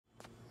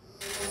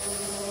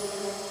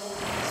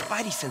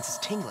spidey sense is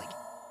tingling.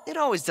 It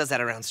always does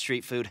that around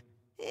street food.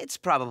 It's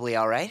probably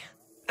all right.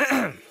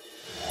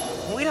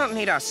 We don't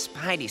need our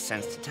spidey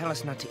sense to tell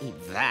us not to eat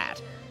that.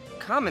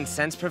 Common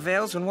sense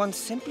prevails when one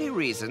simply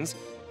reasons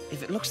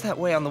if it looks that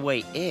way on the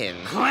way in.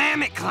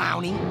 Clam it,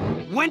 Clowny.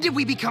 When did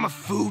we become a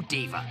food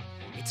diva?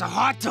 It's a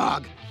hot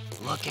dog.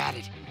 Look at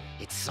it.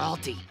 It's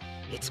salty.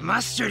 It's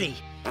mustardy.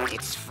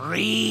 It's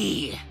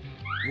free.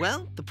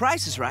 Well, the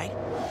price is right.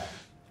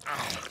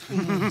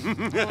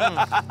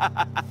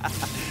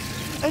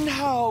 And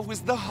how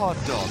was the hot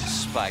dog,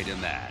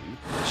 Spider-Man?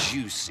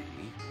 Juicy?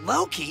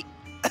 Loki?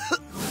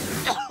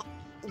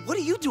 What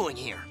are you doing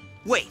here?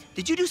 Wait,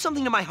 did you do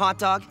something to my hot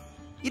dog?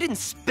 You didn't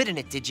spit in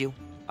it, did you?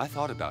 I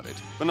thought about it,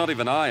 but not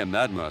even I am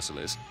that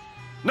merciless.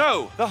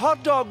 No, the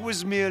hot dog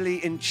was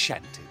merely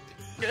enchanted.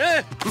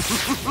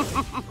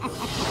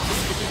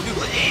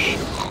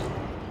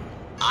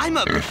 I'm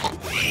a...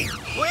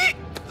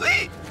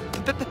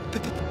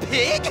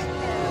 pig?